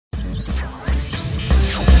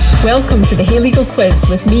Welcome to the Hey Legal Quiz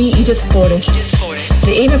with me, Edith Forrest.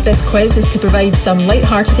 The aim of this quiz is to provide some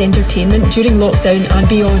light-hearted entertainment during lockdown and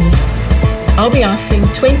beyond. I'll be asking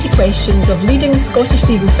 20 questions of leading Scottish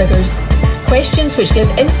legal figures, questions which give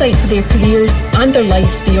insight to their careers and their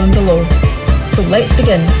lives beyond the law. So let's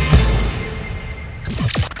begin.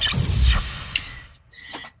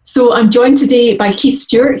 So I'm joined today by Keith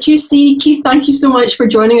Stewart, QC. Keith, thank you so much for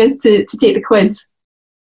joining us to take the quiz.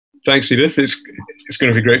 Thanks, Edith. It's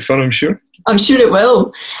going to be great fun, I'm sure. I'm sure it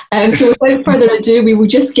will. So without further ado, we will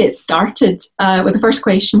just get started with the first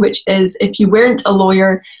question, which is, if you weren't a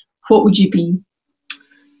lawyer, what would you be?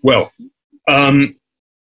 Well, I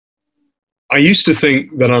used to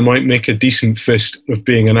think that I might make a decent fist of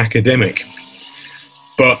being an academic,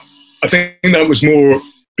 but I think that was more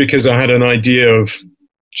because I had an idea of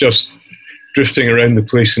just drifting around the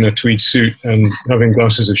place in a tweed suit and having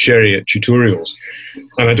glasses of sherry at tutorials.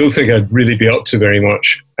 And I don't think I'd really be up to very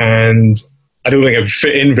much. And I don't think I'd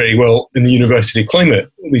fit in very well in the university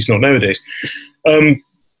climate, at least not nowadays.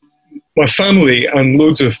 My family and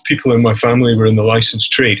loads of people in my family were in the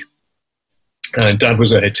licensed trade. Dad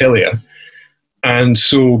was a hotelier. And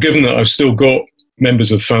so given that I've still got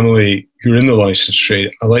members of family who are in the licensed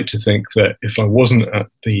trade, I like to think that if I wasn't at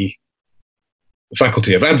the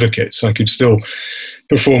Faculty of Advocates, I could still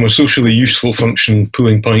perform a socially useful function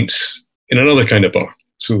pulling pints in another kind of bar.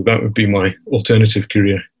 So that would be my alternative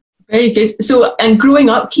career. Very good. So, and growing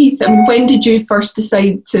up, Keith, when did you first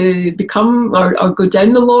decide to become or go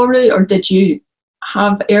down the law route, or did you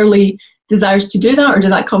have early desires to do that, or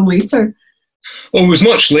did that come later? Well, it was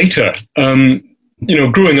much later.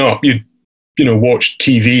 Growing up, you watch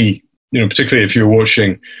TV, particularly if you're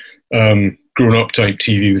watching grown-up type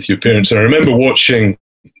TV with your parents. And I remember watching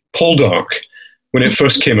Poldark when it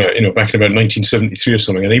first came out, back in about 1973 or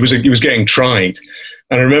something, and he was getting tried.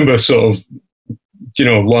 And I remember sort of,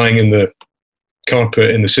 lying in the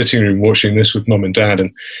carpet in the sitting room watching this with mum and dad,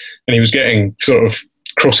 and he was getting sort of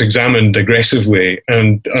cross-examined aggressively.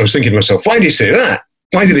 And I was thinking to myself, why did he say that?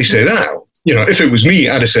 Why did he say that? If it was me,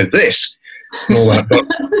 I'd have said this and all that. But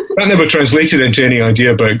that never translated into any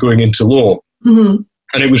idea about going into law. Mm-hmm.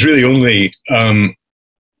 And it was really only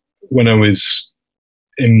when I was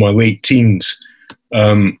in my late teens,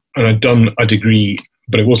 and I'd done a degree,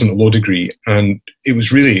 but it wasn't a law degree. And it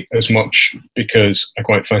was really as much because I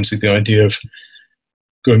quite fancied the idea of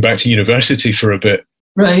going back to university for a bit,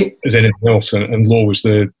 right, as anything else. And law was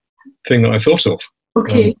the thing that I thought of.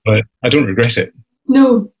 Okay. But I don't regret it.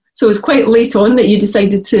 No. So it was quite late on that you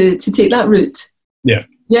decided to take that route. Yeah.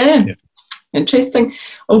 Yeah. Interesting.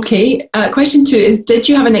 Okay. Question 2 is, did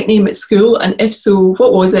you have a nickname at school? And if so,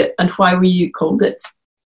 what was it and why were you called it?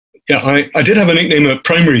 Yeah, I did have a nickname at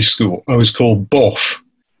primary school. I was called Boff.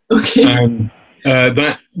 Okay. And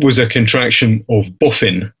that was a contraction of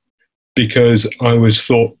boffin because I was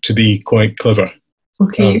thought to be quite clever.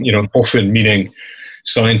 Okay. Boffin meaning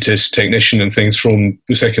scientist, technician and things from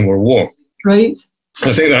the Second World War. Right.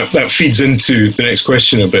 I think that feeds into the next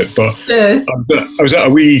question a bit. But yeah. I was at a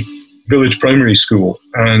wee village primary school,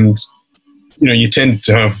 and you tend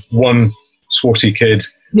to have one swotty kid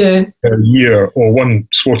per year, or one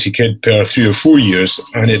swotty kid per 3 or 4 years,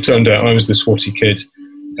 and it turned out I was the swotty kid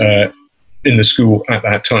in the school at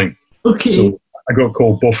that time. Okay. So I got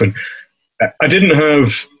called Boffin. I didn't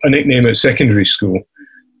have a nickname at secondary school,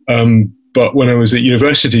 but when I was at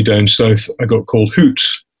university down south, I got called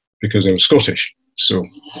Hoots because I was Scottish. So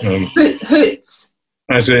Hoots.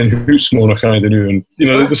 As in Hoots Monarch the new, and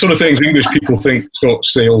the sort of things English people think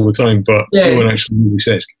Scots say all the time, but no one actually really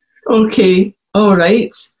says. Okay, all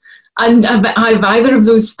right. And have either of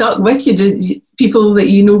those stuck with you? Did people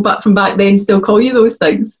that back from back then still call you those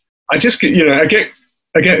things? I just get, I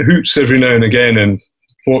get Hoots every now and again in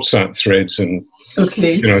WhatsApp threads and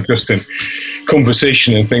just in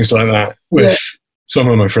conversation and things like that with some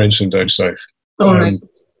of my friends from down south. All right.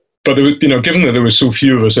 But there was, given that there were so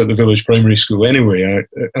few of us at the village primary school anyway,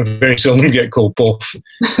 I very seldom get called Boff.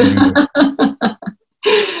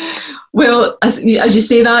 Well, as you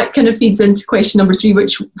say, that kind of feeds into question number 3,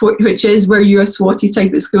 which is, were you a swotty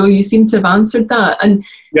type at school? You seem to have answered that. And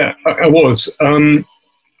yeah, I was.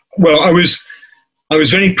 Well, I was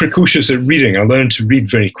very precocious at reading. I learned to read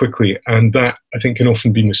very quickly, and that I think can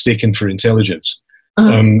often be mistaken for intelligence.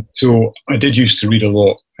 Uh-huh. So I did used to read a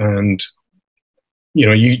lot, and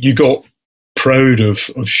you got proud of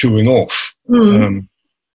showing off. Mm.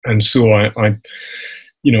 And so I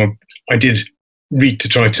did read to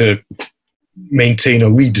try to maintain a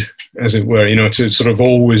lead, as it were, to sort of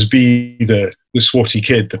always be the swotty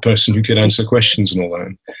kid, the person who could answer questions and all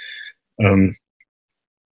that.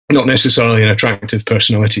 Not necessarily an attractive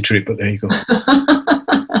personality trait, but there you go.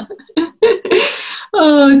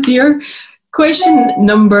 Oh dear. Question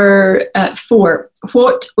number 4.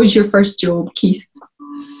 What was your first job, Keith?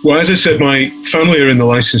 Well, as I said, my family are in the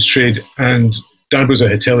licensed trade, and Dad was a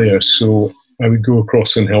hotelier, so I would go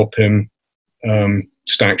across and help him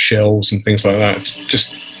stack shelves and things like that,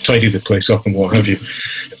 just tidy the place up and what have you.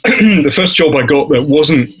 The first job I got that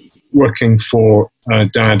wasn't working for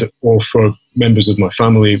Dad or for members of my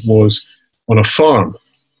family was on a farm.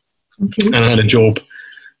 Okay. And I had a job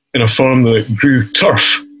in a farm that grew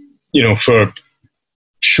turf, for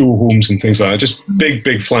show homes and things like that, just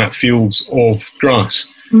big flat fields of grass.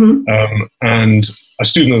 Mm-hmm. And I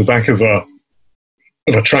stood in the back of a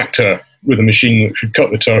tractor with a machine that could cut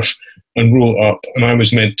the turf and roll it up, and I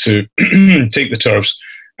was meant to take the turfs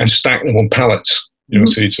and stack them on pallets.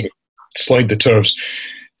 So you'd sort of slide the turfs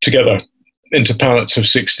together into pallets of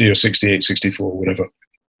 60 or 68, 64, whatever.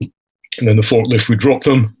 And then the forklift would drop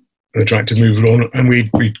them, and the tractor moved on, and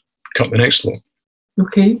we'd cut the next lot.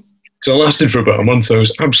 Okay. So I lasted for about a month. I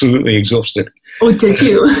was absolutely exhausted. Oh, did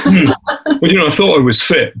you? Well, I thought I was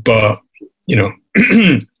fit, but,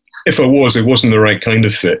 if I was, it wasn't the right kind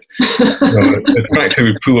of fit. The tractor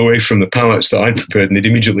would pull away from the pallets that I'd prepared, and they'd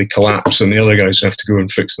immediately collapse, and the other guys would have to go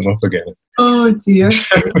and fix them up again. Oh, dear.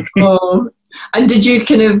 Oh. And did you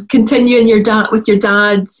kind of continue with your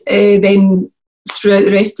dad then throughout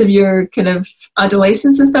the rest of your kind of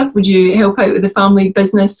adolescence and stuff? Would you help out with the family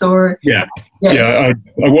business or? Yeah. I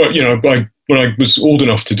worked, when I was old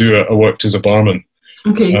enough to do it, I worked as a barman.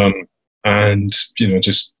 Okay. And,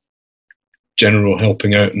 just general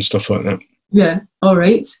helping out and stuff like that. Yeah. All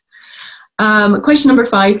right. Question number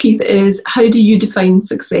 5, Keith, is how do you define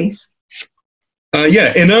success?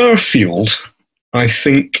 In our field, I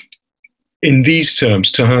think in these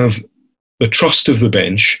terms, to have the trust of the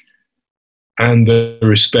bench and the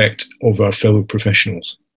respect of our fellow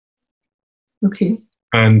professionals. Okay.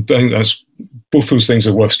 And I think that's both those things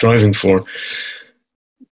are worth striving for.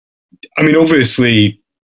 I mean, obviously,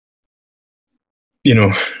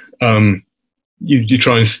 you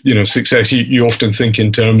try and, success, you often think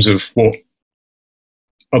in terms of what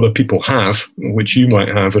other people have, which you might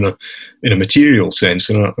have in a material sense.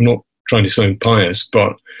 And I'm not trying to sound pious,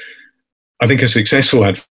 but I think a successful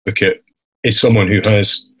advocate is someone who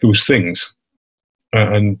has those things.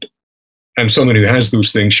 And someone who has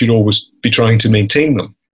those things should always be trying to maintain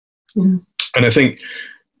them. Mm. And I think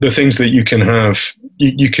the things that you can have,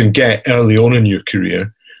 you can get early on in your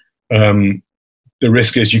career. The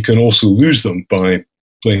risk is you can also lose them by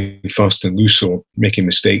playing fast and loose or making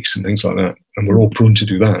mistakes and things like that. And we're all prone to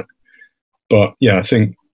do that. But yeah, I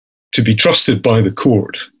think to be trusted by the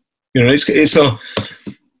court, it's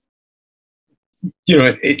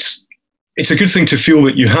a good thing to feel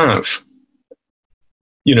that you have,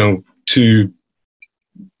 to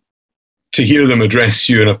hear them address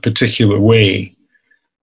you in a particular way.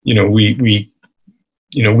 We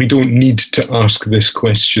don't need to ask this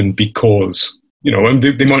question because, and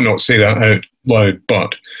they might not say that out loud,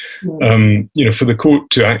 but, for the court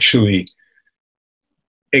to actually,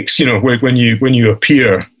 when you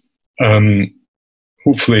appear,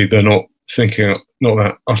 hopefully they're not thinking, not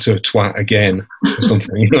that utter twat again or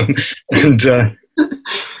something, and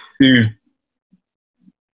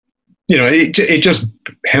it just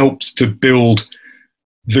helps to build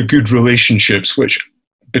the good relationships which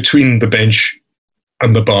between the bench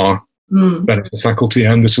and the bar, that is the faculty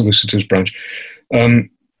and the solicitors branch.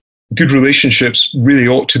 Good relationships really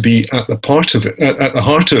ought to be at the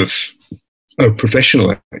heart of our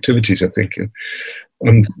professional activities, I think.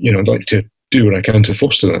 And I'd like to do what I can to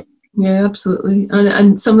foster that. Yeah, absolutely.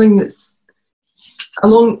 And something that's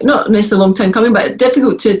not necessarily a long time coming, but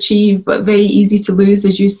difficult to achieve, but very easy to lose,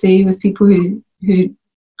 as you say, with people who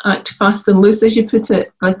act fast and loose, as you put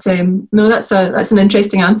it. But no, that's an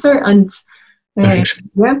interesting answer. And thanks.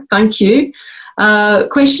 Yeah, thank you.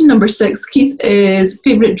 Question number 6, Keith, is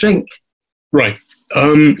favourite drink. Right.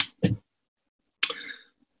 I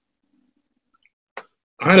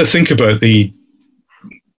had to think about this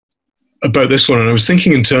one, and I was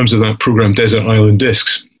thinking in terms of that program, Desert Island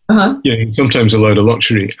Discs. Uh-huh. Sometimes allowed a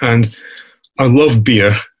luxury, and I love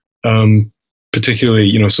beer,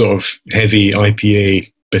 particularly sort of heavy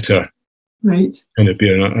IPA, bitter, right, kind of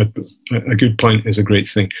beer. And a good pint is a great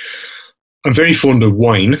thing. I'm very fond of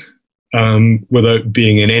wine, without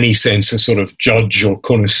being in any sense a sort of judge or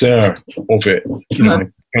connoisseur of it. I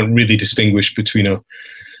can't really distinguish between a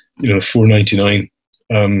 £4.99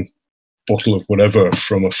 bottle of whatever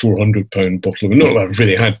from a £400 bottle of, not that I've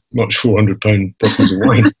really had much £400 bottles of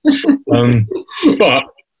wine. But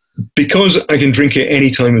because I can drink it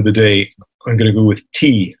any time of the day, I'm going to go with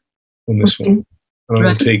tea on this one. And I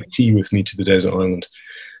will take tea with me to the desert island.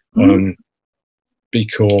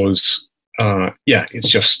 because, it's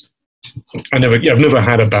just, I've never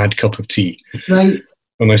had a bad cup of tea. Right.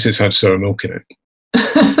 Unless it's had sour milk in it.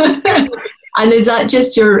 And is that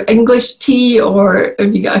just your English tea, or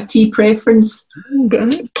have you got a tea preference?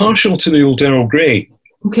 Partial to the old Earl Grey.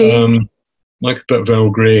 Okay. Like a bit of Earl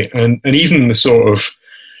Grey. And even the sort of,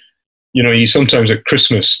 you sometimes at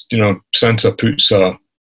Christmas, Santa puts a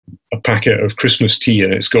packet of Christmas tea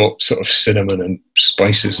and it's got sort of cinnamon and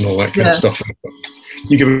spices and all that kind of stuff.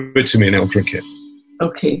 You give it to me and I'll drink it.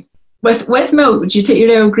 Okay. With milk? Would you take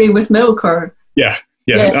your Earl Grey with milk, or? Yeah.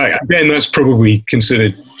 Again, that's probably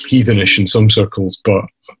considered heathenish in some circles, but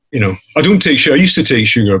I don't take sugar. I used to take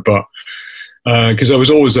sugar, but because I was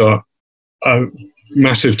always a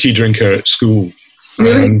massive tea drinker at school.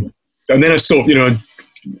 Really? And then I stopped.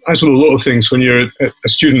 As with a lot of things, when you're a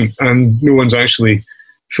student and no one's actually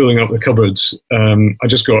filling up the cupboards, I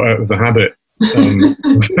just got out of the habit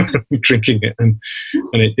of drinking it, and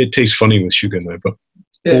it tastes funny with sugar now, but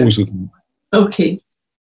always with milk. Okay.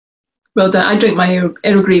 Well done. I drink my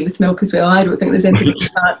Earl Grey with milk as well. I don't think there's anything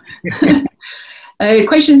wrong with that.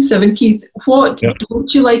 Question 7, Keith. What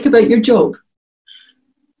don't you like about your job?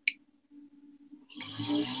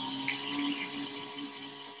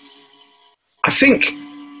 I think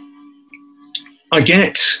I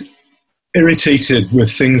get irritated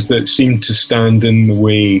with things that seem to stand in the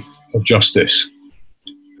way of justice.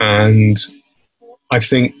 And I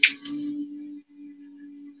think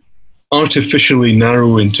artificially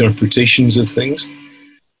narrow interpretations of things,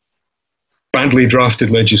 badly drafted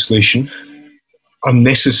legislation,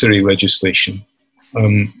 unnecessary legislation,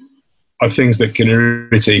 are things that can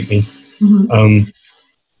irritate me. Mm-hmm.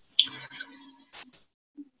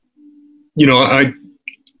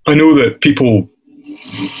 I know that people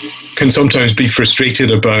can sometimes be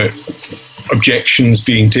frustrated about objections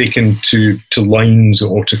being taken to lines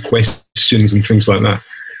or to questions and things like that.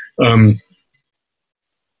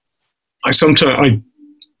 I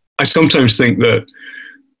sometimes think that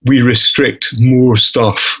we restrict more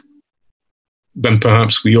stuff than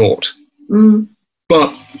perhaps we ought. Mm.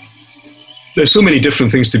 But there's so many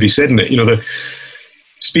different things to be said in it.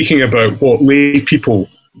 Speaking about what lay people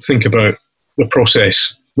think about the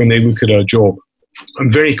process when they look at our job,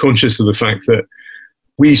 I'm very conscious of the fact that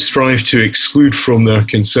we strive to exclude from their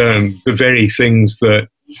concern the very things that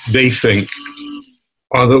they think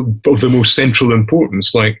are of the most central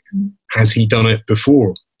importance, like, has he done it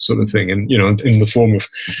before, sort of thing, and in the form of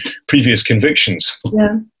previous convictions.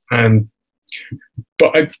 Yeah.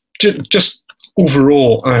 But I just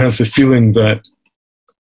overall, I have the feeling that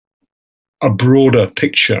a broader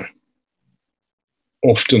picture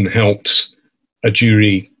often helps a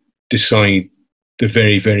jury decide the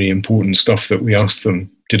very, very important stuff that we ask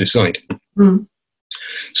them to decide. Mm.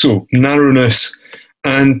 So narrowness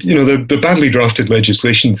and, the badly drafted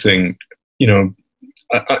legislation thing,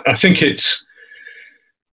 I think it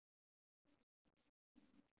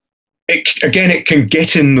can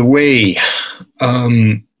get in the way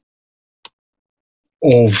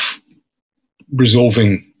of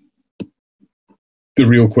resolving the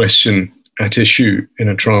real question at issue in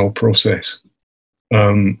a trial process.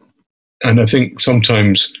 And I think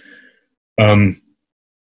sometimes, there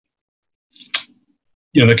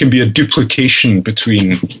can be a duplication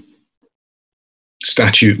between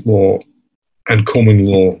statute law and common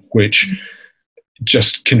law, which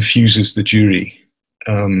just confuses the jury.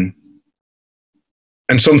 And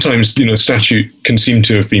sometimes, statute can seem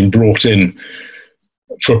to have been brought in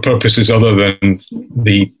for purposes other than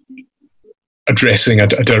the addressing a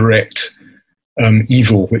direct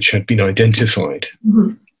evil which had been identified.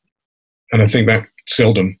 Mm-hmm. And I think that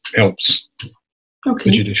seldom helps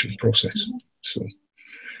the judicial process. So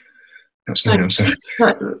that's my answer.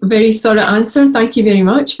 Very thorough answer. Thank you very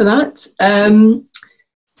much for that.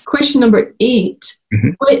 Question number 8. Mm-hmm.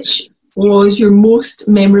 Which was your most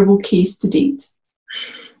memorable case to date?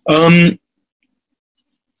 I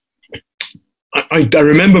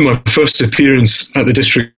remember my first appearance at the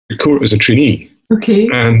district court as a trainee. Okay.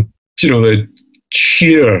 And, the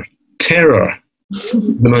sheer terror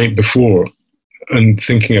the night before, and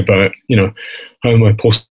thinking about, how am I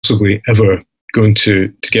possibly ever going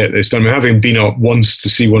to get this done? Having been up once to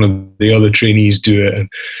see one of the other trainees do it, and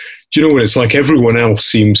do you know what it's like? Everyone else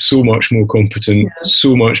seems so much more competent,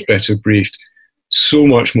 so much better briefed, so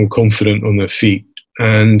much more confident on their feet.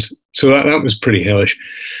 And so that was pretty hellish.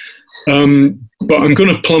 But I'm going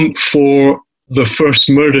to plump for the first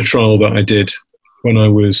murder trial that I did when I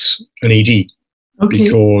was an AD. Okay.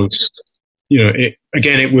 Because,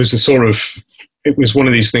 it was one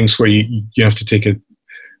of these things where you have to take a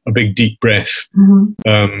big deep breath,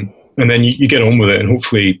 mm-hmm. And then you get on with it, and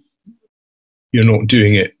hopefully you're not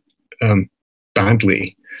doing it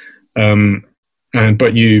badly,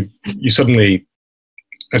 but you suddenly,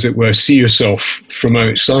 as it were, see yourself from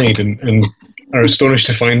outside and are astonished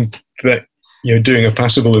to find that you're doing a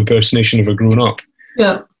passable impersonation of a grown-up.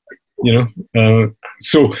 Yeah.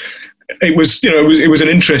 So it was, it was an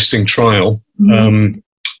interesting trial,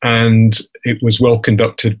 and it was well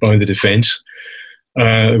conducted by the defence.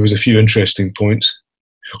 There was a few interesting points.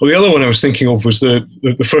 Well, the other one I was thinking of was the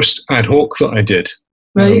first ad hoc that I did,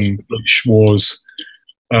 right. Which was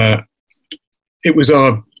it was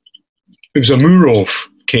a Murov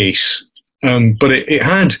case, but it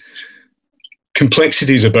had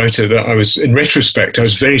complexities about it that in retrospect, I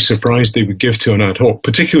was very surprised they would give to an ad hoc,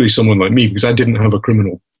 particularly someone like me, because I didn't have a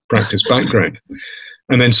criminal practice background.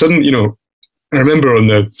 And then suddenly, I remember on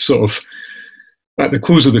the at the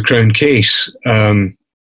close of the Crown case,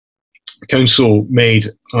 counsel made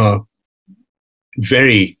a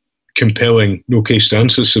very compelling no case to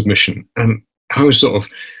answer submission, and I was sort of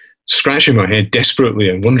scratching my head desperately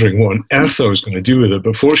and wondering what on earth I was going to do with it.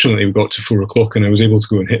 But fortunately, we got to 4:00 and I was able to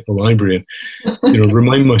go and hit the library and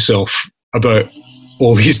remind myself about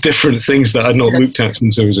all these different things that I'd not looked at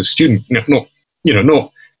since I was a student. Not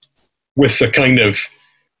with the kind of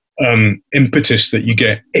impetus that you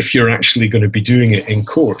get if you're actually going to be doing it in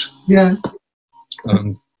court. Yeah.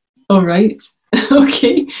 All right.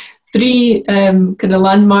 Okay. 3 kind of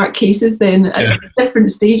landmark cases then at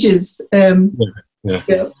different stages.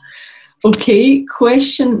 Yeah. Okay.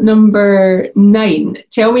 Question number 9.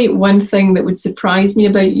 Tell me one thing that would surprise me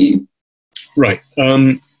about you. Right.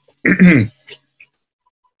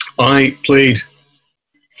 I played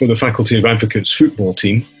for the Faculty of Advocates football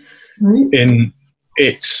team in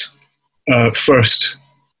its first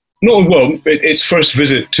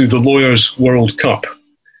visit to the Lawyers World Cup,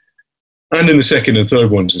 and in the second and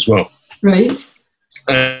third ones as well. Right.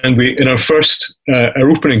 And our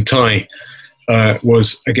opening tie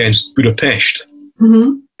was against Budapest,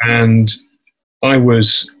 and I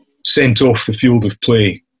was sent off the field of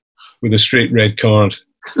play with a straight red card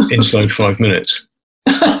inside 5 minutes.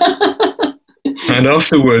 And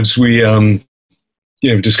afterwards, we,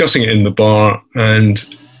 discussing it in the bar, and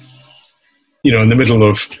in the middle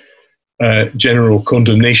of general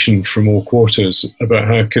condemnation from all quarters about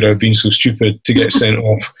how could I have been so stupid to get sent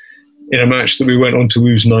off in a match that we went on to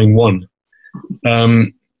lose 9-1.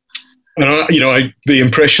 And the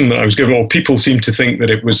impression that I was given, people seemed to think that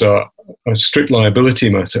it was a strict liability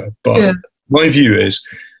matter, but my view is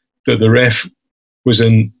that the ref was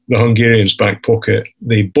in the Hungarians' back pocket.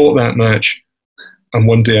 They bought that match, and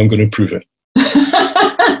one day I'm going to prove it.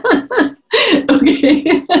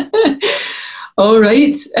 Okay. All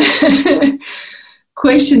right.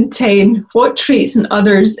 Question 10. What traits in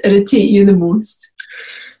others irritate you the most?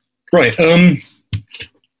 Right.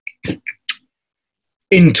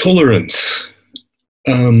 Intolerance.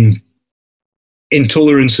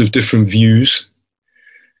 Intolerance of different views,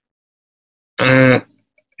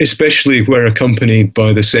 especially where accompanied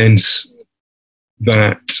by the sense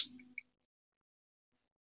that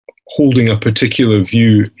holding a particular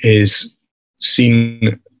view is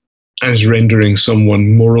seen as rendering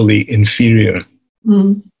someone morally inferior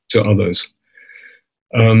to others.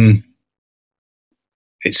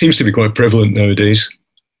 It seems to be quite prevalent nowadays.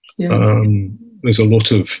 Yeah. There's a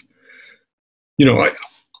lot of,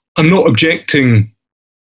 I'm not objecting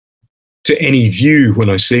to any view when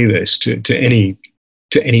I say this, to any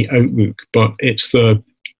outlook, but it's the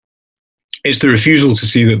refusal to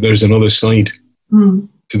see that there's another side to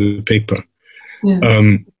the paper. Yeah.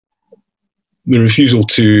 The refusal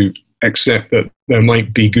to accept that there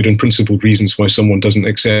might be good and principled reasons why someone doesn't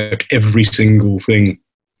accept every single thing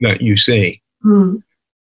that you say.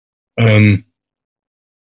 And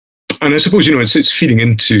I suppose, it's feeding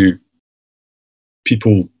into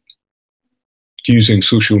people using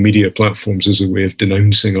social media platforms as a way of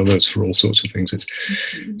denouncing others for all sorts of things.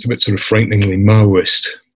 It's a bit sort of frighteningly Maoist.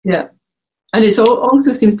 Yeah. And it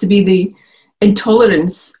also seems to be the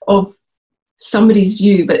intolerance of somebody's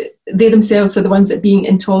view, but they themselves are the ones that are being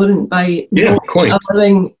intolerant by not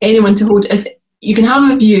allowing anyone to hold. If you can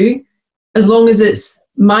have a view, as long as it's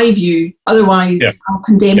my view, otherwise I'll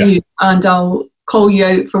condemn you and I'll call you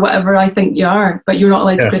out for whatever I think you are, but you're not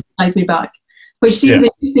allowed to criticise me back. Which seems,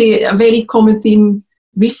 like you say, a very common theme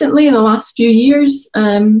recently in the last few years.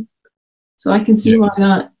 So I can see why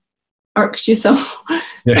that irks you so.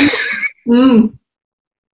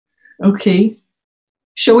 Okay.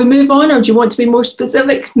 Shall we move on, or do you want to be more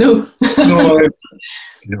specific? No. I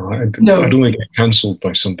don't want to get cancelled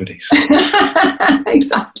by somebody. So.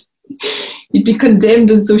 Exactly. You'd be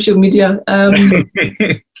condemned on social media.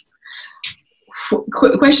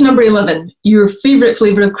 Question number 11. Your favourite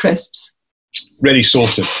flavour of crisps? Ready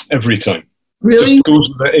salted every time. Really?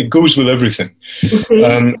 It goes with everything.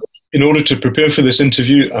 Okay. In order to prepare for this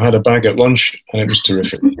interview, I had a bag at lunch, and it was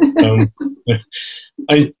terrific.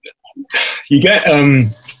 You get,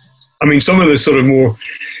 some of the sort of more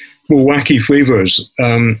wacky flavours.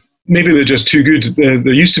 Maybe they're just too good.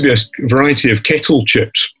 There used to be a variety of kettle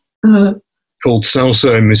chips called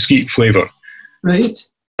salsa and mesquite flavour. Right.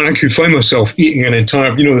 And I could find myself eating an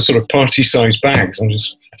entire, the sort of party-sized bags. I'm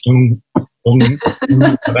just, and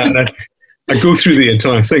I'd go through the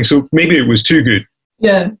entire thing. So maybe it was too good.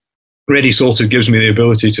 Yeah. Ready salted gives me the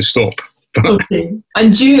ability to stop. Okay.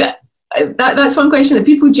 And that's one question that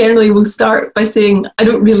people generally will start by saying, I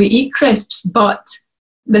don't really eat crisps, but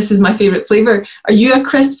this is my favourite flavour. Are you a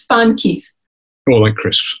crisp fan, Keith? Oh, I like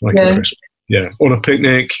crisps. A crisp. Yeah. On a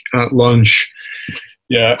picnic, at lunch,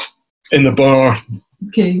 in the bar.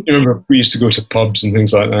 Okay. You remember we used to go to pubs and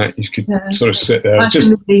things like that. You could sort of sit there.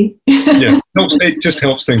 It just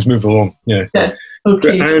helps things move along. Yeah.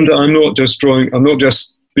 Okay. And I'm not just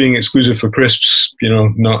being exclusive for crisps,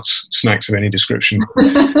 nuts, snacks of any description.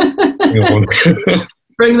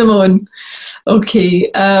 Bring them on. Okay.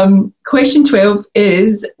 Question 12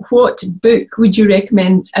 is, what book would you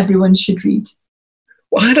recommend everyone should read?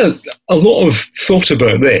 Well, I had a lot of thought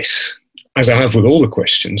about this, as I have with all the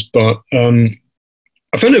questions, but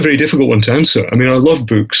I found it a very difficult one to answer. I love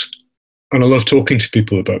books, and I love talking to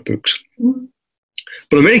people about books. Mm.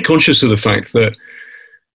 But I'm very conscious of the fact that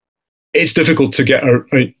it's difficult to get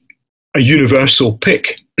a universal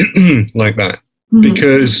pick like that. Mm-hmm.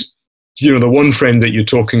 Because, the one friend that you're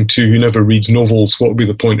talking to who never reads novels, what would be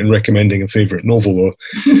the point in recommending a favourite novel? Or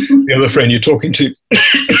the other friend you're talking to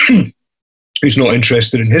who's not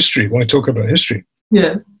interested in history, why talk about history?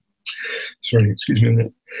 Yeah. Sorry, excuse me a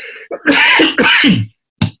minute.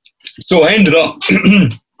 So I ended up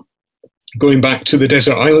going back to the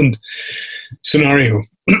desert island scenario.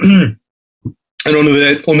 And on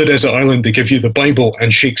the desert island, they give you the Bible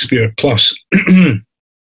and Shakespeare plus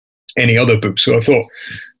any other book. So I thought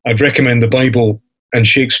I'd recommend the Bible and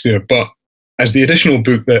Shakespeare, but as the additional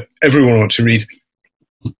book that everyone ought to read,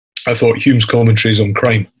 I thought Hume's Commentaries on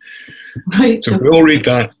Crime. Right. So if we all read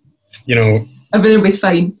that, everything will be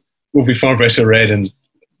fine. We'll be far better read and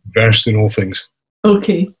versed in all things.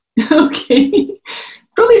 Okay.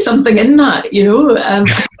 Probably something in that,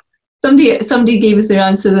 Somebody gave us their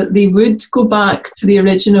answer that they would go back to the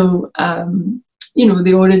original,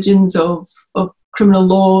 the origins of criminal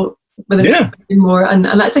law without more, and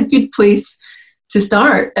that's a good place to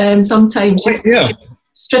start. Sometimes just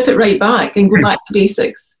strip it right back and go back to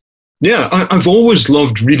basics. Yeah, I've always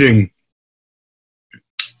loved reading.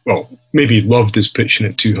 Well, maybe loved is pitching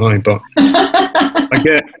it too high, but I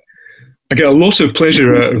get a lot of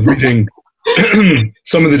pleasure out of reading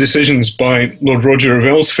some of the decisions by Lord Roger of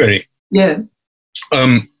Aylesbury. Yeah.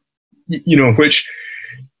 Which,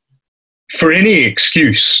 for any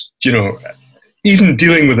excuse, even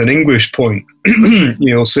dealing with an English point,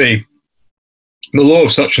 say, the law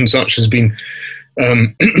of such and such has been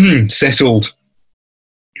settled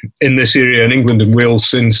in this area in England and Wales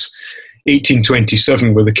since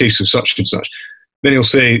 1827 with the case of such and such. Then he'll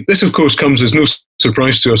say, this of course comes as no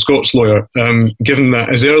surprise to a Scots lawyer, given that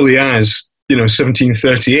as early as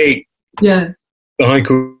 1738, the High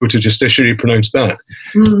Court of Justiciary pronounced that.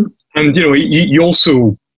 Mm. And he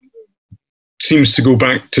also seems to go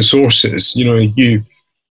back to sources. You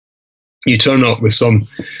turn up with some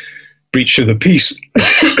breach of the peace,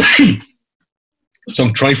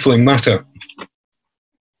 some trifling matter,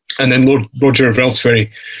 and then Lord Roger of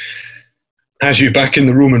Aylesbury has you back in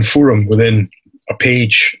the Roman Forum within a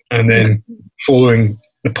page, and then following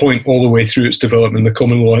the point all the way through its development, the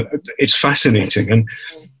common law. It's fascinating, and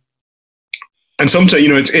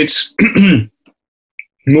sometimes it's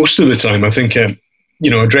most of the time I think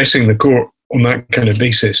addressing the court on that kind of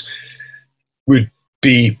basis would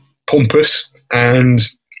be pompous and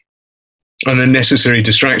an unnecessary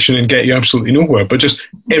distraction and get you absolutely nowhere. But just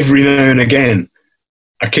every now and again,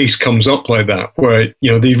 a case comes up like that where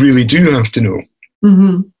they really do have to know.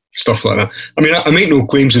 Mm-hmm. Stuff like that. I make no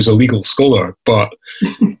claims as a legal scholar, but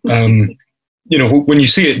when you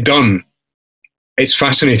see it done, it's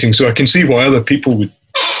fascinating. So I can see why other people would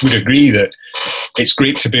agree that it's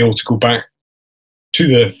great to be able to go back to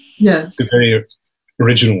the very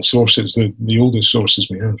original sources, the oldest sources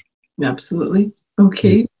we have. Absolutely.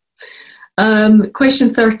 Okay.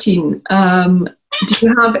 Question 13. Do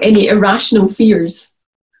you have any irrational fears?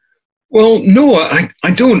 Well, no,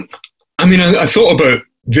 I don't. I thought about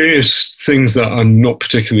various things that I'm not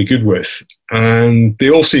particularly good with, and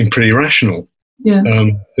they all seem pretty rational. Yeah.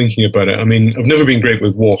 Thinking about it. I mean, I've never been great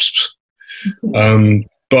with wasps,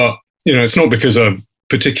 but it's not because I'm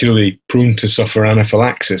particularly prone to suffer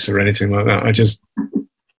anaphylaxis or anything like that. I just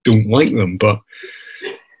don't like them. But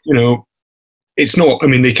it's not. I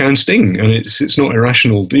mean, they can sting, and it's not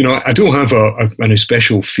irrational. I don't have an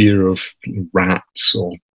especial fear of rats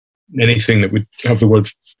or anything that would have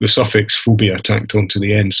the suffix phobia tacked onto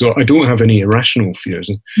the end. So I don't have any irrational fears.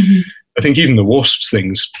 Mm-hmm. I think even the wasps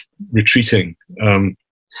things, retreating, I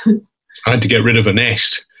had to get rid of a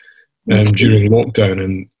nest during lockdown,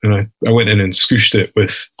 and I went in and scooshed it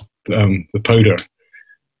with the powder.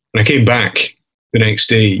 And I came back the next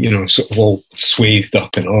day, sort of all swathed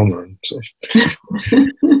up in armour and sort of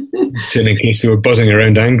in case they were buzzing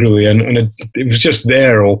around angrily. And it was just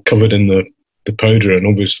there all covered in the powder and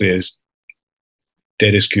obviously as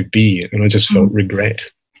dead as could be. And I just felt regret.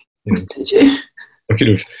 Did you?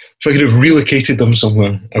 If I could have relocated them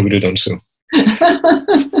somewhere, I would have done so.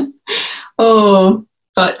 Oh,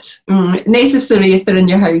 but necessary if they're in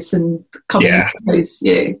your house and coming in your house.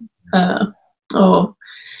 Yeah.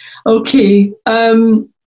 Okay.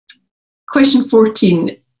 Question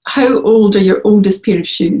 14. How old are your oldest pair of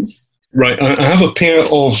shoes? Right. I have a pair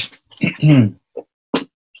of...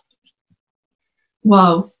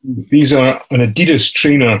 Wow. These are an Adidas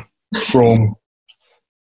trainer from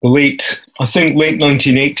the late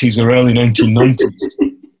 1980s or early 1990s,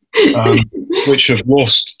 which have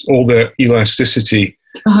lost all their elasticity.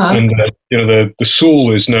 And the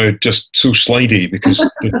sole is now just so slidey because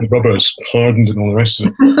the rubber's hardened and all the rest of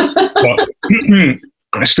it. But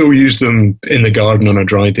I still use them in the garden on a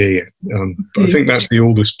dry day. But I think that's the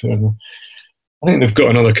oldest pair. I think they've got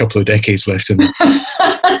another couple of decades left in them.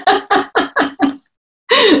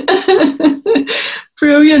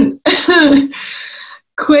 Brilliant.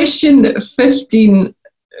 Question 15.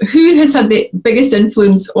 Who has had the biggest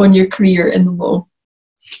influence on your career in the law?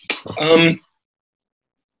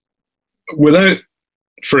 Without,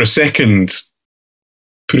 for a second,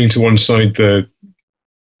 putting to one side the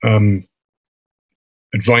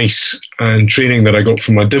advice and training that I got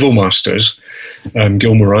from my Divil Masters,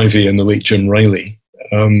 Gilmore Ivey and the late Jim Riley,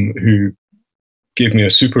 who gave me a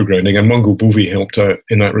super grounding, and Mungo Bovey helped out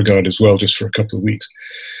in that regard as well, just for a couple of weeks.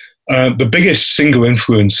 The biggest single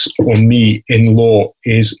influence on me in law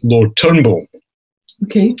is Lord Turnbull,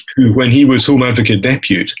 who, when he was Home Advocate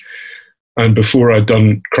Depute, and before I'd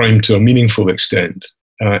done crime to a meaningful extent,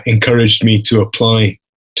 encouraged me to apply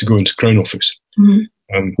to go into Crown Office,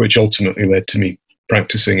 which ultimately led to me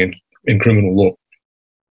practicing in criminal law.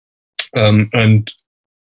 And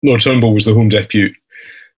Lord Turnbull was the Home Depute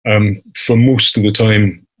for most of the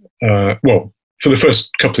time, for the first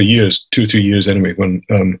couple of years, 2 or 3 years anyway, when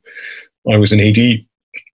I was an AD,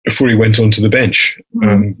 before he went onto the bench.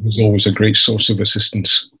 Was always a great source of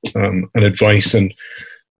assistance and advice, and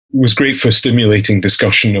was great for stimulating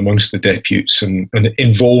discussion amongst the deputies and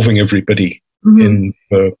involving everybody in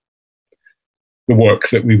the work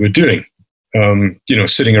that we were doing.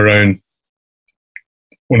 Sitting around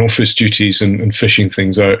on office duties and fishing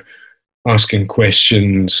things out, asking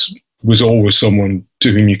questions, was always someone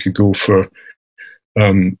to whom you could go for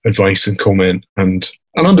advice and comment and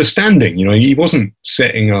understanding. He wasn't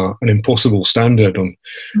setting an impossible standard on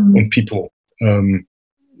people. He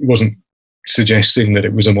wasn't suggesting that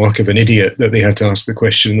it was a mark of an idiot that they had to ask the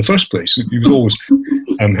question in the first place. He was always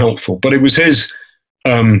helpful. But it was his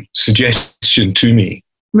suggestion to me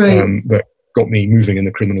that got me moving in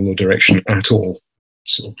the criminal law direction at all.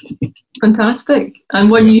 So fantastic. And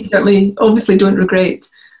one you certainly, obviously, don't regret.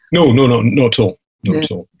 No, not at all. Not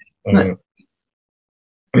at all.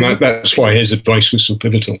 And that's why his advice was so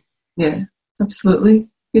pivotal. Yeah, absolutely.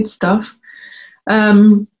 Good stuff.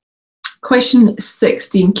 Question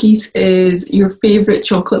 16, Keith, is your favourite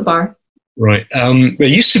chocolate bar? Right. There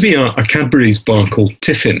used to be a Cadbury's bar called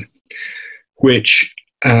Tiffin, which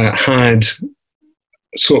had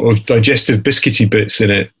sort of digestive biscuity bits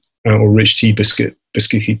in it, or rich tea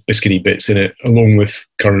biscuity bits in it, along with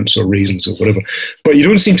currants or raisins or whatever. But you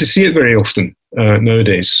don't seem to see it very often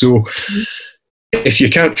nowadays. So if you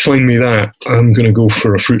can't find me that, I'm going to go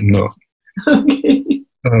for a fruit and nut. Okay.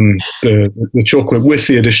 The chocolate with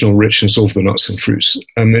the additional richness of the nuts and fruits.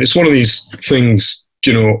 It's one of these things,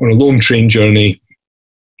 on a long train journey,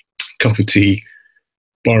 cup of tea,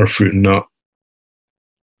 bar of fruit and nut,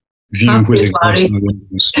 view whizzing past the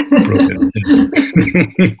windows.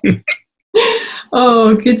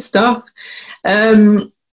 Oh, good stuff.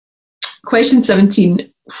 Question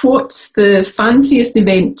 17. What's the fanciest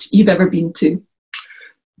event you've ever been to?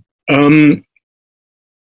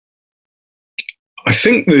 I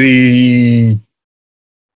think the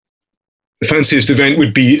fanciest event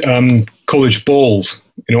would be college balls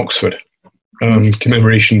in Oxford.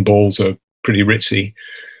 Commemoration balls are pretty ritzy.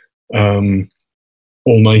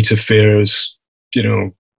 All-night affairs,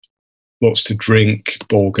 lots to drink,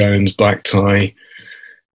 ball gowns, black tie,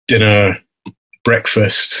 dinner,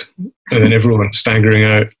 breakfast, and then everyone staggering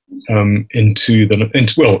out into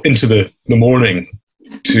the morning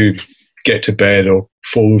to get to bed or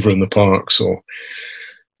fall over in the parks or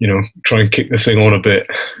try and kick the thing on a bit.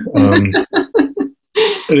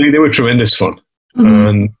 They were tremendous fun,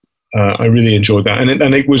 and I really enjoyed that.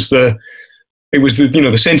 And it was the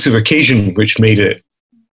the sense of occasion which made it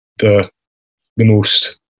the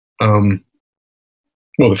most the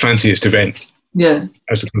fanciest event. Yeah,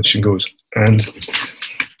 as the tradition goes. And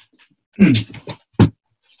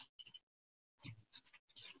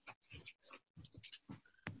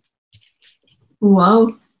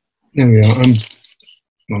wow. There we are.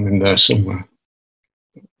 I'm in there somewhere.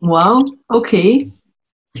 Wow. Okay.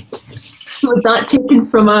 Was that taken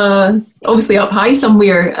from obviously up high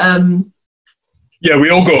somewhere? Yeah, we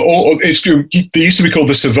all got they used to be called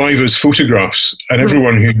the survivors' photographs, and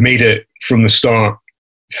everyone who made it from the start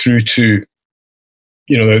through to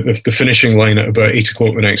the finishing line at about 8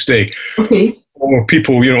 o'clock the next day. Okay. Or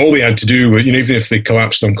people, all they had to do, even if they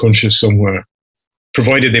collapsed unconscious somewhere,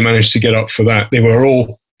 provided they managed to get up for that, they were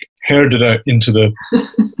all herded out into a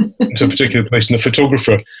particular place, and the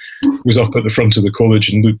photographer was up at the front of the college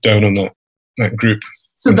and looked down on that group.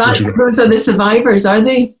 So those are the survivors, are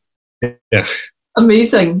they? Yeah.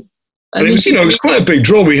 Amazing. And it was quite a big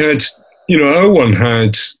draw. We had, our one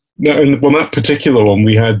had, that particular one,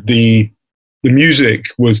 we had the music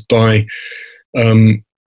was by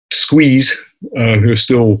Squeeze, who are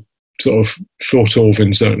still sort of thought of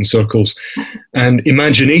in certain circles, and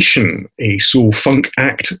Imagination, a soul funk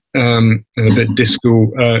act, and a bit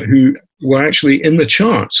disco, who were actually in the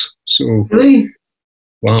charts. So, really?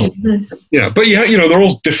 Wow. Goodness. Yeah, but they're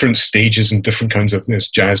all different stages and different kinds of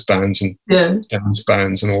jazz bands and dance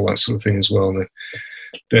bands and all that sort of thing as well. And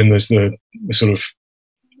then there's the sort of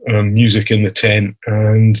music in the tent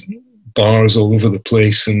and bars all over the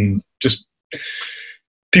place and just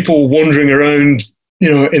people wandering around,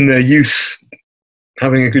 in their youth,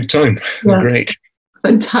 having a good time. Yeah. Great.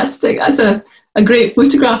 Fantastic. That's a great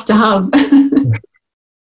photograph to have.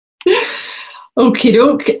 Okie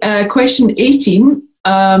doke. Question 18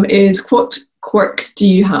 is, what quirks do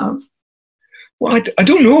you have? Well, I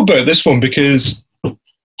don't know about this one because,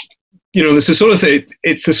 it's the sort of thing,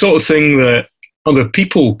 it's the sort of thing that other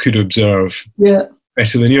people could observe. Yeah.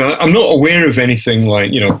 Better than you. I'm not aware of anything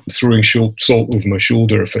like, throwing salt over my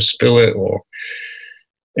shoulder if I spill it or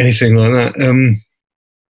anything like that.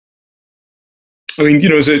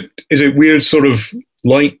 Is it weird sort of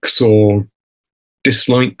likes or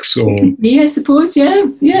dislikes or? Me, I suppose. Yeah.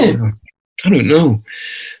 I don't know.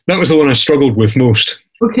 That was the one I struggled with most.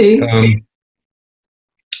 Okay.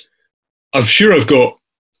 I'm sure I've got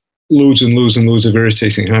loads and loads and loads of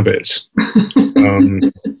irritating habits,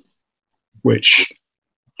 which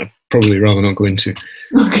I'd probably rather not go into.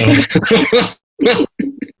 Okay.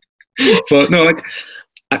 But no,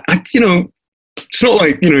 it's not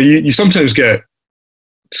like, you sometimes get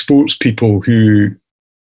sports people who,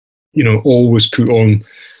 always put on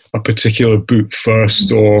a particular boot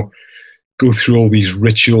first or go through all these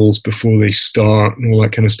rituals before they start and all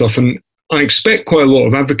that kind of stuff. And I expect quite a lot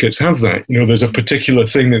of advocates have that. There's a particular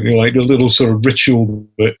thing that they like, a little sort of ritual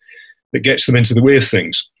that gets them into the way of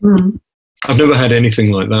things. Mm. I've never had anything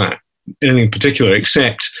like that, anything in particular,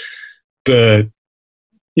 except the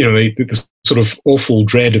sort of awful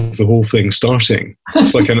dread of the whole thing starting.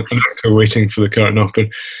 It's like an actor waiting for the curtain up.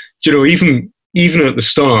 And, even at the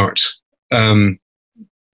start, the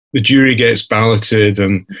jury gets balloted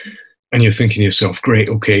and you're thinking to yourself, great,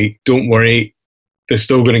 okay, don't worry. They're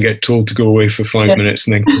still going to get told to go away for 5 minutes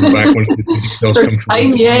and then come back when the details come from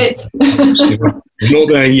time yet. Not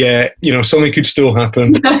there yet. Something could still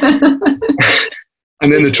happen.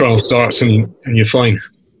 And then the trial starts and you're fine.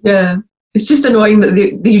 Yeah. It's just annoying that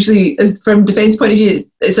they usually, from defence point of view,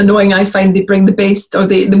 it's annoying. I find they bring the best or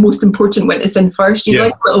the most important witness in first. You'd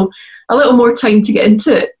like a little more time to get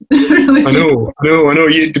into it. Really. I know.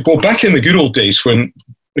 Well, back in the good old days when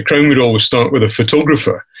the Crown would always start with a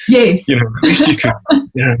photographer. Yes. At least you could,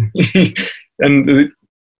 and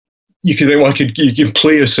you can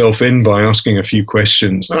play yourself in by asking a few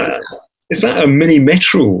questions. Is that a mini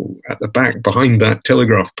metro at the back behind that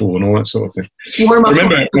telegraph pole and all that sort of thing? Just warm up.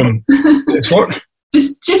 It's what?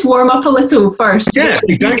 Just warm up a little first. Yeah,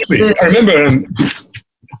 exactly. I remember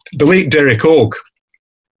the late Derek Ogg,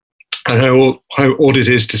 and how odd it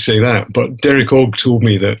is to say that, but Derek Ogg told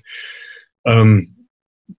me that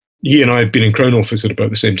he and I had been in Crown Office at about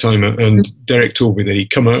the same time, and Derek told me that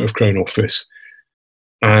he'd come out of Crown Office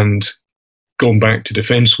and gone back to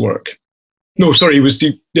defence work. No, sorry, he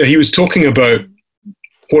was talking about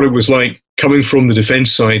what it was like coming from the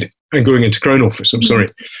defence side and going into Crown Office. I'm sorry,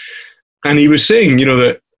 and he was saying,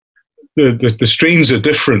 that the streams are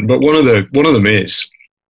different, but one of them is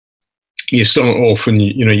you start off and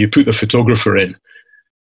you put the photographer in,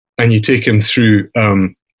 and you take him through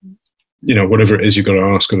whatever it is you've got to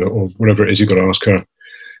ask her, or whatever it is you've got to ask her,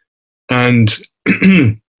 and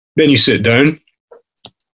then you sit down,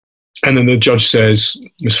 and then the judge says,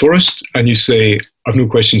 "Miss Forrest," and you say, "I've no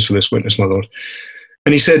questions for this witness, my lord."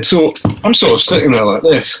 And he said, so I'm sort of sitting there like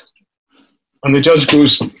this, and the judge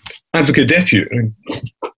goes, "Advocate Depute," and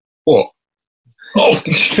what? Oh,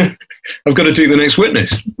 I've got to take the next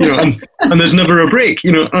witness, and there's never a break,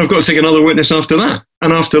 I've got to take another witness after that,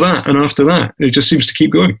 and after that, and after that. It just seems to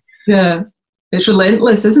keep going. Yeah, it's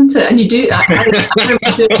relentless, isn't it? And you do, I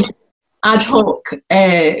remember doing ad hoc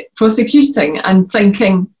prosecuting and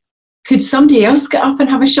thinking, could somebody else get up and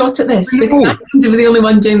have a shot at this? Because I seem to be the only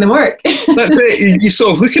one doing the work. That's it. You're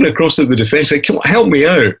sort of looking across at the defence, like, come on, help me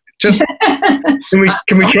out. Just can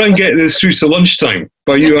we try and get this through to lunchtime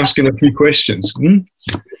by you asking a few questions?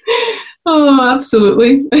 Oh,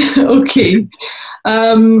 absolutely. Okay.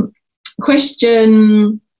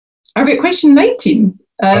 Question 19.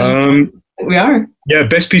 We are. Yeah,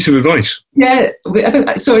 best piece of advice. Yeah, I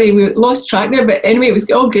think. Sorry, we lost track there, but anyway, it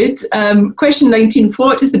was all good. Question 19.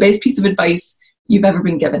 What is the best piece of advice you've ever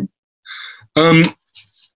been given? I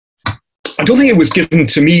don't think it was given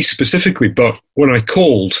to me specifically, but when I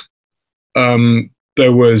called,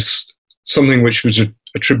 there was something which was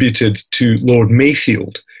attributed to Lord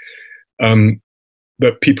Mayfield,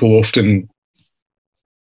 that people often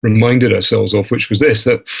reminded ourselves of, which was this,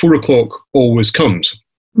 that 4 o'clock always comes.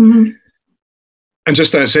 Mm-hmm. And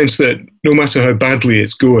just that sense that no matter how badly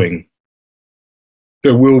it's going,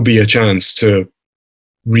 there will be a chance to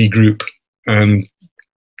regroup and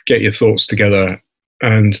get your thoughts together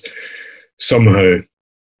and somehow,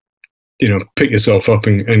 pick yourself up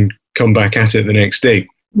and come back at it the next day.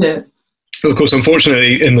 Yeah. Of course,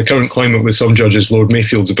 unfortunately, in the current climate with some judges, Lord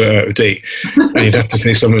Mayfield's a bit out of date. And you'd have to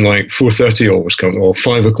say something like 4:30 always comes, or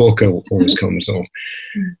 5 o'clock always comes, or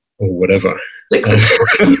whatever.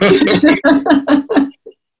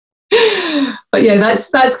 But yeah,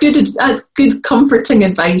 that's good. That's good, comforting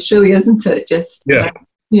advice, really, isn't it? Just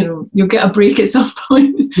you'll get a break at some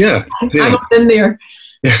point. Yeah, I'm in there.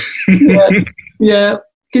 Yeah,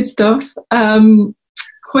 good stuff.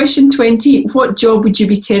 Question 20. What job would you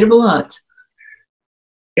be terrible at?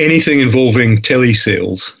 Anything involving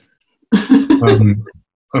telesales. I'm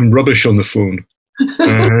rubbish on the phone.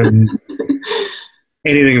 And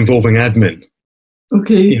anything involving admin.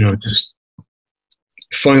 Okay. Just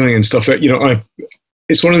filing and stuff.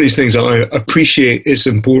 It's one of these things that I appreciate its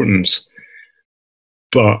importance,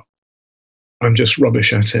 but I'm just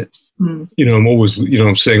rubbish at it. I'm always,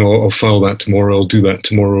 I'm saying, I'll file that tomorrow, I'll do that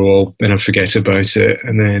tomorrow, then I forget about it,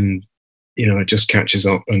 and then, it just catches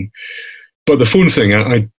up. But the phone thing,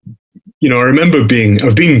 I remember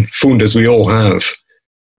I've been phoned, as we all have,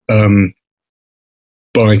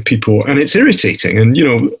 by people, and it's irritating. And,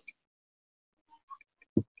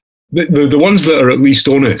 the ones that are at least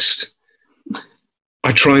honest,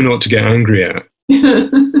 I try not to get angry at.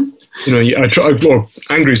 I try, or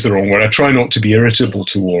angry is the wrong word. I try not to be irritable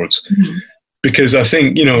towards, because I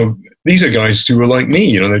think, these are guys who are like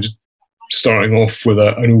me, they're just starting off with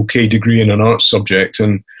an okay degree in an arts subject,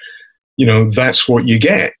 and, that's what you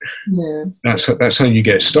get. Yeah. That's how you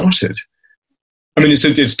get started. I mean,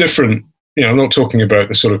 it's different. I'm not talking about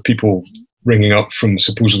the sort of people ringing up from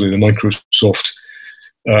supposedly the Microsoft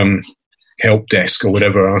help desk or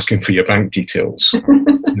whatever, asking for your bank details. I'm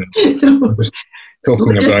just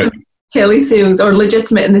talking about telesales, or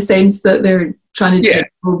legitimate in the sense that they're trying to do a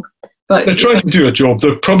job. But they're trying to do a job.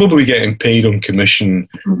 They're probably getting paid on commission.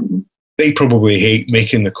 Mm-hmm. They probably hate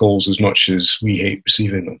making the calls as much as we hate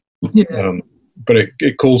receiving them. Yeah. But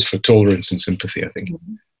it calls for tolerance and sympathy, I think.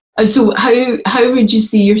 Mm-hmm. And so how would you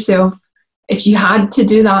see yourself if you had to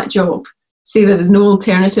do that job? Say there was no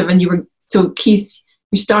alternative and you were told, Keith,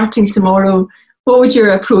 you're starting tomorrow. What would your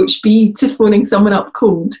approach be to phoning someone up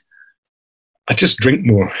cold? I just drink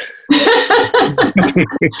more.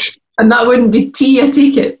 And that wouldn't be tea, I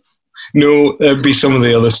take it? No, it'd be some of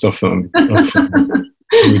the other stuff that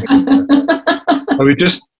I would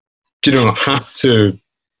just, have to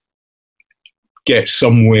get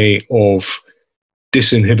some way of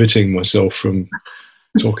disinhibiting myself from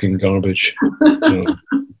talking garbage down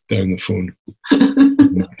the phone.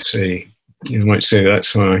 You might say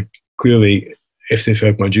that's how I clearly if they've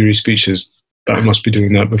heard my jury speeches, that I must be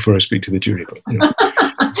doing that before I speak to the jury. But, you know.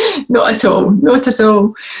 Not at all. Not at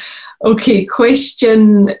all. Okay,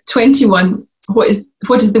 question 21. What is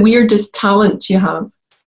the weirdest talent you have?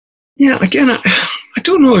 Yeah, again, I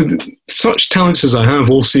don't know. Such talents as I have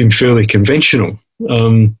all seem fairly conventional.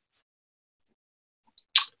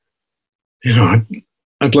 You know,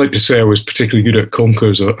 I'd like to say I was particularly good at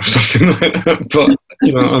conkers or something like that, but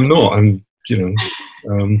you know, I'm not. I'm, you know,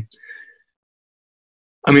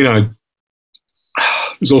 I mean,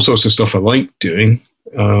 there's all sorts of stuff I like doing.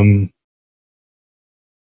 I mean,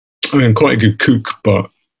 I'm quite a good cook, but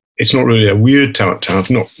it's not really a weird talent to have.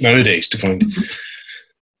 Not nowadays, to find,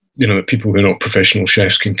 you know, that people who are not professional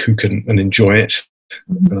chefs can cook and enjoy it.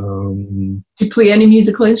 Do you play any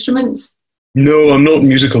musical instruments? No, I'm not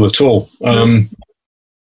musical at all.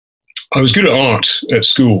 I was good at art at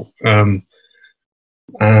school, and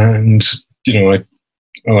you know, I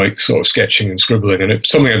like sort of sketching and scribbling, and it's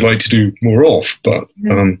something I'd like to do more of. But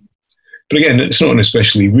again, it's not an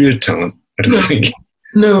especially weird talent, I don't think.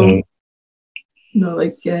 No, no,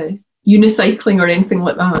 like unicycling or anything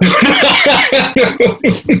like that.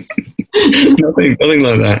 nothing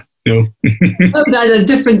like that. No. That would add a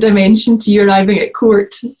different dimension to you arriving at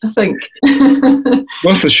court, I think.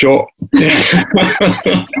 Worth a shot.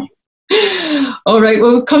 All right,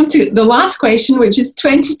 we'll come to the last question, which is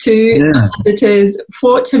 22. Yeah. And it is,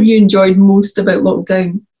 what have you enjoyed most about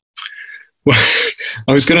lockdown? Well,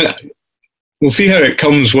 we'll see how it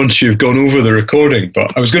comes once you've gone over the recording,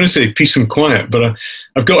 but I was going to say peace and quiet, but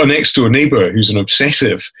I've got a next door neighbour who's an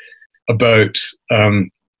obsessive about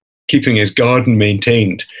keeping his garden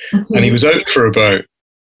maintained. Mm-hmm. And he was out for about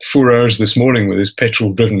 4 hours this morning with his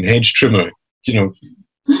petrol-driven hedge trimmer, you know,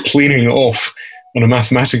 cleaning it off on a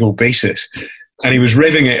mathematical basis. And he was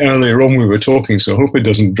revving it earlier on when we were talking, so I hope it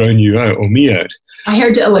doesn't drown you out or me out. I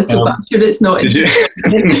heard it a little, but I'm sure it's not. Did you?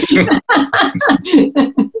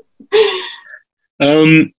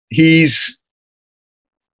 He's,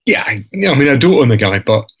 yeah, I mean, I dote on the guy,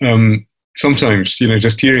 but sometimes, you know,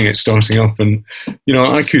 just hearing it starting up, and, you know,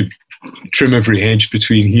 I could trim every hedge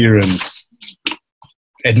between here and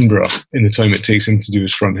Edinburgh in the time it takes him to do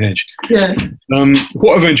his front hedge. Yeah.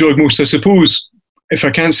 What have I enjoyed most? I suppose, if I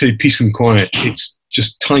can't say peace and quiet, it's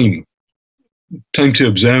just time to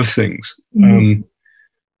observe things. Mm.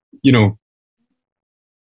 You know,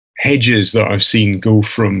 hedges that I've seen go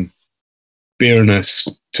from bareness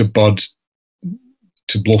to bud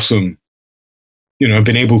to blossom, you know, I've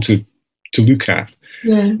been able to look at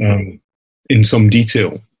in some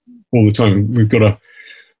detail all the time. We've got a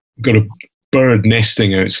bird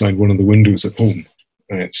nesting outside one of the windows at home,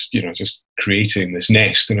 and it's, you know, just creating this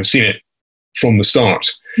nest, and I've seen it from the start.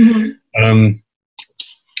 Mm-hmm.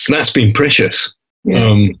 That's been precious.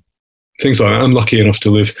 Yeah. Things like that. I'm lucky enough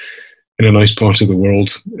to live in a nice part of the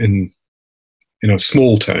world in a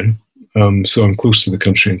small town, so I'm close to the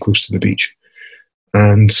country and close to the beach,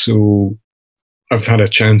 and so I've had a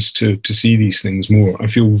chance to see these things more. I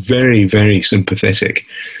feel very, very sympathetic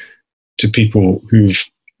to people who've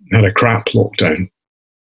had a crap lockdown,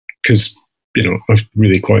 because, you know, I've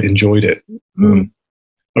really quite enjoyed it.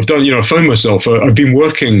 I've done, you know, I found myself, I've been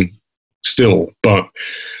working still, but,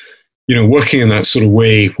 you know, working in that sort of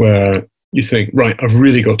way where you think, right, I've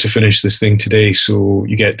really got to finish this thing today. So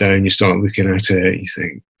you get down, you start looking at it, you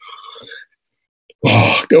think,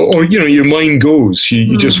 oh, or, you know, your mind goes,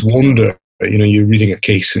 you just wonder. You know, you're reading a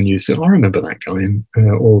case and you think, oh, I remember that guy,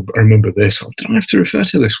 or I remember this. Did I have to refer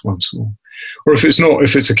to this once? Or if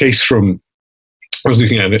it's a case from, I was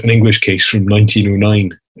looking at an English case from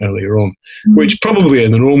 1909 earlier on, which probably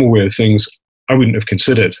in the normal way of things I wouldn't have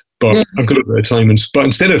considered, but I've got a bit of time. But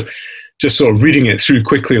instead of just sort of reading it through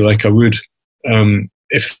quickly like I would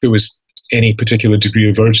if there was any particular degree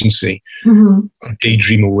of urgency, I'd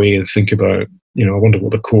daydream away and think about, you know, I wonder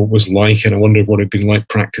what the court was like, and I wonder what it'd been like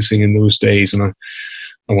practicing in those days, and I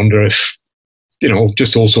wonder if, you know,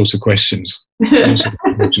 just all sorts of questions, questions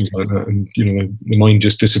like that, and, you know, the mind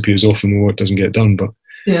just disappears off and the work doesn't get done. But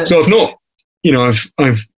so I've not, you know,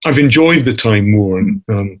 I've enjoyed the time more, and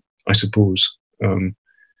I suppose, but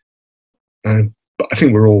I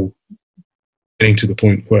think we're all getting to the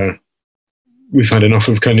point where we've had enough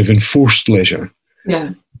of kind of enforced leisure.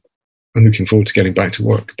 Yeah, I'm looking forward to getting back to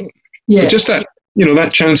work, but. Yeah. But just that, you know,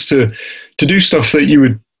 that chance to do stuff that you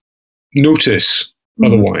would notice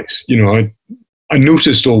otherwise. You know, I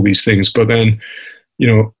noticed all these things, but then, you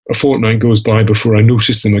know, a fortnight goes by before I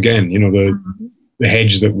notice them again. You know, the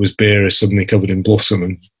hedge that was bare is suddenly covered in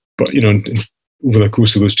blossom. But, you know, over the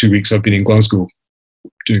course of those 2 weeks, I've been in Glasgow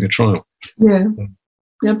doing a trial. Yeah,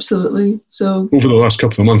 absolutely. So over the last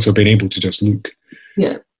couple of months, I've been able to just look.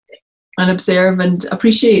 Yeah. and observe and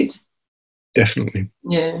appreciate. Definitely.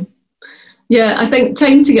 Yeah, I think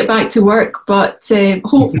time to get back to work, but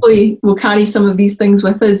hopefully we'll carry some of these things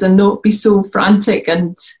with us and not be so frantic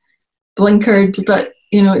and blinkered. But,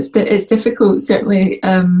 you know, it's difficult, certainly,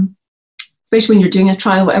 especially when you're doing a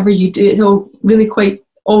trial, whatever you do, it's all really quite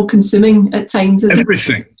all-consuming at times, isn't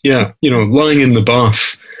Everything, yeah. You know, lying in the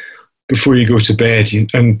bath before you go to bed.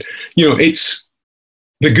 And, you know, it's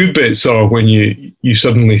the good bits are when you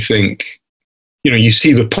suddenly think, you know, you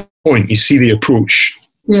see the point, you see the approach,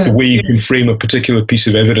 the way you can frame a particular piece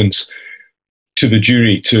of evidence to the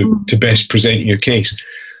jury to best present your case.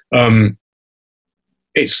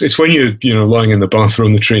 It's when you're, you know, lying in the bathroom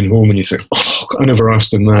on the train home and you think, oh, I never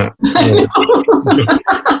asked him that.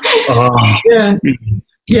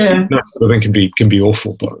 That sort of thing can be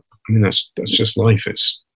awful, but I mean that's just life.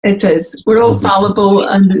 It is. We're all fallible,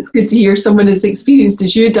 and it's good to hear someone as experienced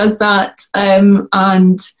as you does that.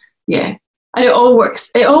 And it all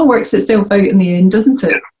works. It all works itself out in the end, doesn't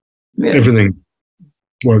it? Yeah. Everything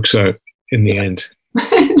works out in the end.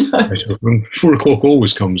 It does. 4 o'clock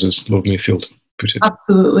always comes, as Lord Mayfield put it.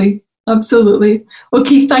 Absolutely. Well,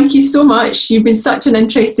 Keith, thank you so much. You've been such an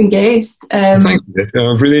interesting guest. Thanks,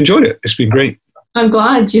 I've really enjoyed it. It's been great. I'm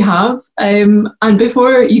glad you have. And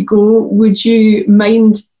before you go, would you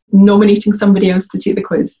mind nominating somebody else to take the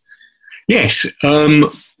quiz? Yes.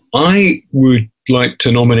 I would like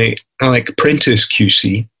to nominate Alec Prentice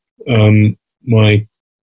QC, my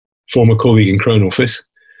former colleague in Crown Office,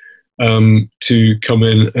 to come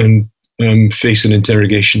in and face an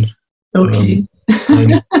interrogation. Okay.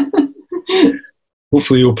 And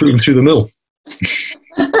hopefully you'll put him through the mill.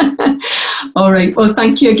 All right. Well,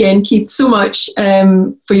 thank you again, Keith, so much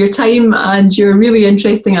for your time and your really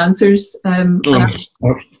interesting answers. I'm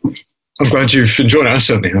glad you've enjoyed it. I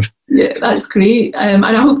certainly have. Yeah, that's great. And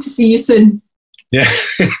I hope to see you soon. Yeah.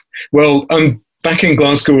 Well, I'm back in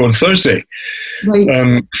Glasgow on Thursday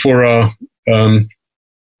for a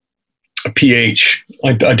PH.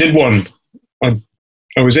 I did one.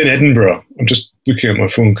 I was in Edinburgh. I'm just looking at my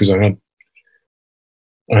phone because I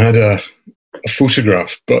had a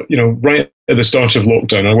photograph. But, you know, right at the start of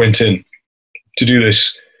lockdown, I went in to do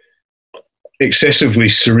this excessively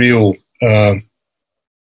surreal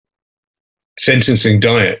sentencing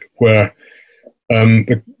diet where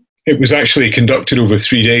it was actually conducted over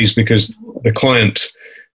 3 days because the client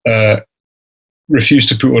refused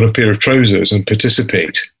to put on a pair of trousers and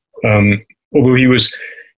participate. Although he was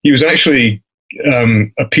actually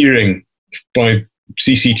appearing by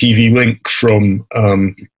CCTV link from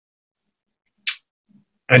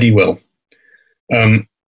Addywell. And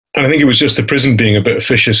I think it was just the prison being a bit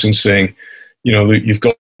officious and saying, you know, you've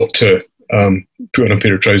got to put on a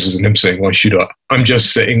pair of trousers, and him saying, why should I? I'm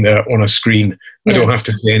just sitting there on a screen. I don't have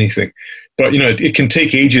to say anything. But, you know, it can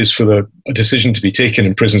take ages for a decision to be taken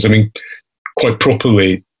in prisons. I mean, quite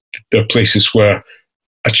properly, there are places where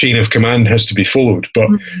a chain of command has to be followed. But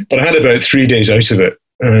I had about 3 days out of it.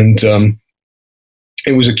 And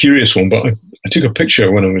it was a curious one. But I took a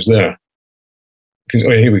picture when I was there. Because,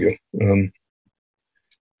 here we go.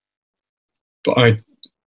 But I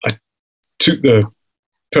took the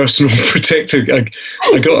personal protective.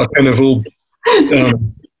 I got a kind of old,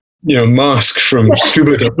 mask from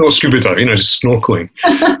scuba diving, not scuba diving, just snorkeling,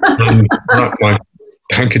 and wrapped my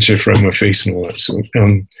handkerchief around my face and all that. So,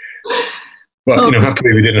 but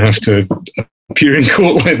happily we didn't have to appear in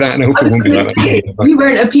court like that, and I hope it won't be like that. You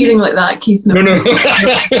weren't appearing like that, Keith. No.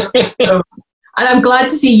 No. And I'm glad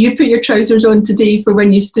to see you put your trousers on today for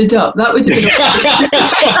when you stood up. That would have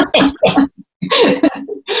been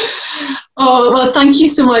Oh, well, thank you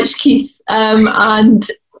so much, Keith. And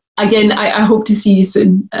again, I hope to see you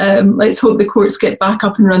soon. Let's hope the courts get back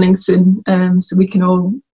up and running soon, so we can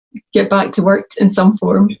all get back to work in some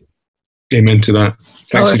form. Amen to that.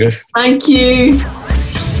 Thanks, Edith. Thank you.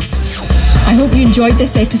 I hope you enjoyed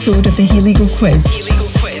this episode of the Hey Legal Quiz.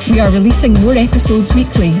 We are releasing more episodes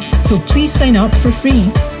weekly, so please sign up for free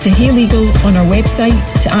to Hey Legal on our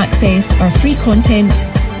website to access our free content,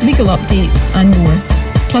 legal updates and more.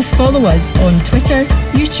 Plus follow us on Twitter,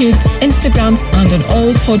 YouTube, Instagram and on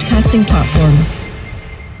all podcasting platforms.